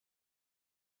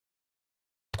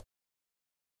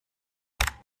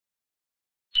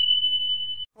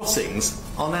Crossings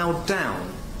are now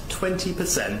down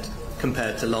 20%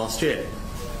 compared to last year.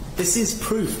 This is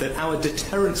proof that our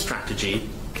deterrent strategy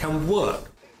can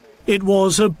work. It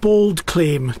was a bold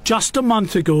claim. Just a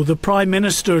month ago, the Prime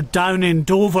Minister down in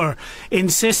Dover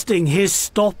insisting his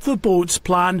Stop the Boats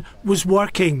plan was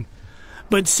working.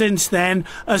 But since then,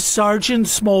 a surge in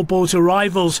small boat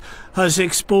arrivals has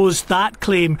exposed that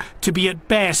claim to be at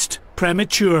best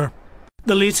premature.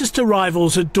 The latest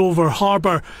arrivals at Dover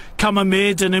Harbour come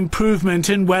amid an improvement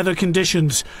in weather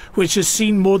conditions, which has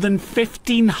seen more than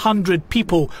 1,500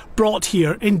 people brought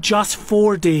here in just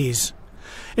 4 days.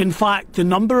 In fact, the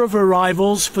number of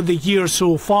arrivals for the year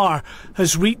so far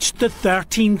has reached the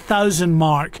 13,000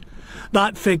 mark.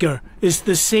 That figure is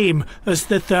the same as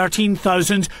the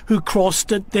 13,000 who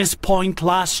crossed at this point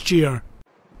last year.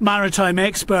 Maritime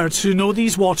experts who know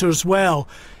these waters well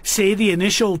say the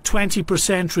initial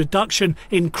 20% reduction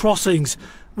in crossings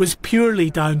was purely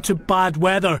down to bad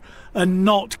weather and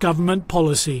not government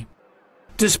policy.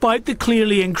 Despite the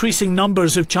clearly increasing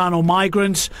numbers of Channel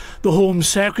migrants, the Home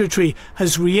Secretary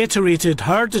has reiterated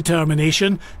her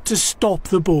determination to stop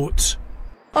the boats.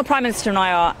 Well, Prime Minister and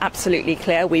I are absolutely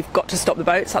clear. We've got to stop the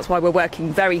boats. That's why we're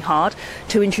working very hard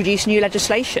to introduce new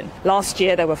legislation. Last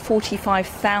year there were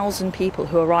 45,000 people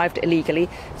who arrived illegally.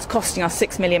 It's costing us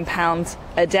 £6 million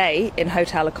a day in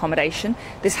hotel accommodation.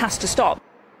 This has to stop.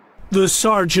 The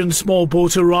surge in small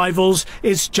boat arrivals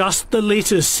is just the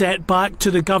latest setback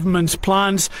to the government's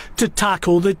plans to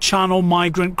tackle the Channel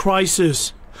migrant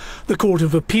crisis. The Court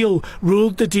of Appeal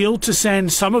ruled the deal to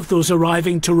send some of those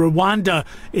arriving to Rwanda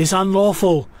is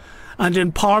unlawful. And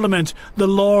in Parliament, the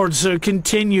Lords are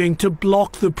continuing to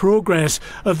block the progress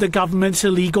of the government's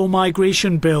illegal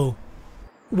migration bill.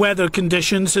 Weather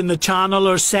conditions in the Channel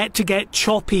are set to get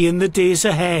choppy in the days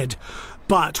ahead.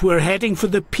 But we're heading for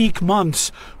the peak months,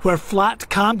 where flat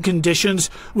camp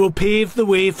conditions will pave the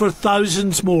way for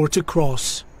thousands more to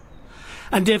cross.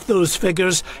 And if those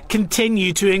figures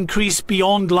continue to increase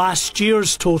beyond last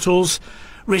year's totals,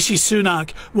 Rishi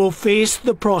Sunak will face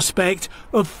the prospect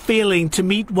of failing to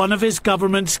meet one of his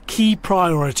government's key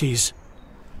priorities.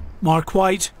 Mark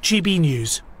White, GB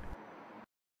News.